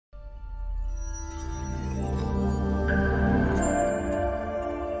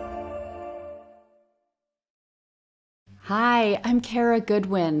Hi, I'm Kara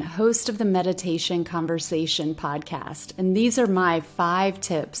Goodwin, host of the Meditation Conversation podcast, and these are my 5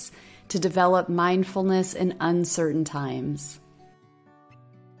 tips to develop mindfulness in uncertain times.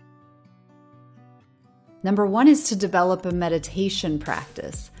 Number 1 is to develop a meditation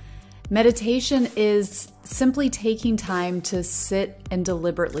practice. Meditation is simply taking time to sit and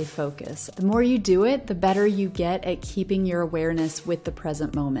deliberately focus. The more you do it, the better you get at keeping your awareness with the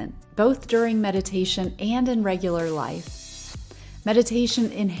present moment, both during meditation and in regular life.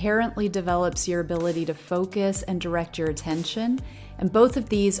 Meditation inherently develops your ability to focus and direct your attention, and both of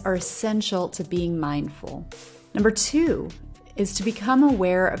these are essential to being mindful. Number 2 is to become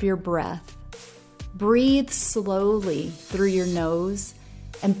aware of your breath. Breathe slowly through your nose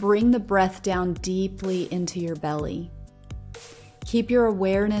and bring the breath down deeply into your belly. Keep your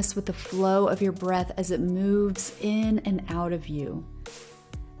awareness with the flow of your breath as it moves in and out of you.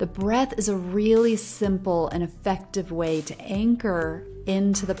 The breath is a really simple and effective way to anchor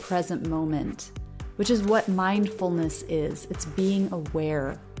into the present moment, which is what mindfulness is. It's being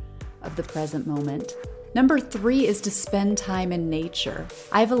aware of the present moment. Number 3 is to spend time in nature.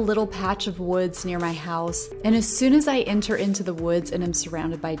 I have a little patch of woods near my house, and as soon as I enter into the woods and am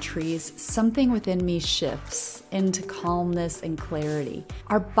surrounded by trees, something within me shifts into calmness and clarity.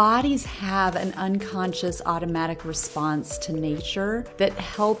 Our bodies have an unconscious automatic response to nature that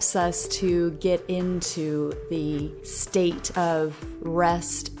helps us to get into the state of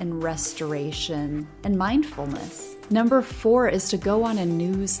rest and restoration and mindfulness. Number 4 is to go on a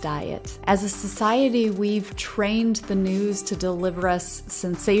news diet. As a society, we've trained the news to deliver us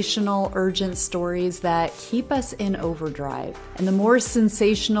sensational, urgent stories that keep us in overdrive. And the more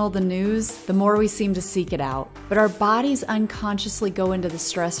sensational the news, the more we seem to seek it out. But our bodies unconsciously go into the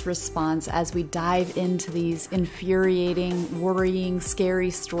stress response as we dive into these infuriating, worrying, scary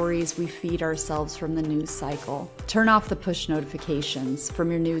stories we feed ourselves from the news cycle. Turn off the push notifications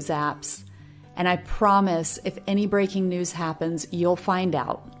from your news apps. And I promise if any breaking news happens, you'll find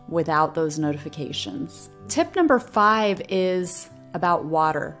out without those notifications. Tip number 5 is about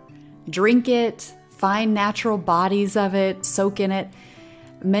water. Drink it, find natural bodies of it, soak in it.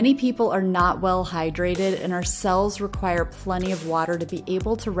 Many people are not well hydrated, and our cells require plenty of water to be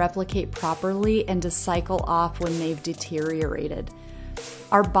able to replicate properly and to cycle off when they've deteriorated.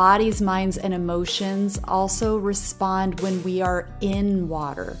 Our bodies, minds, and emotions also respond when we are in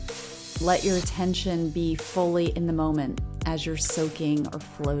water. Let your attention be fully in the moment as you're soaking or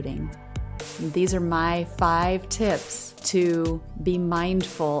floating. And these are my 5 tips to be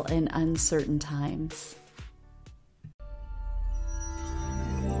mindful in uncertain times.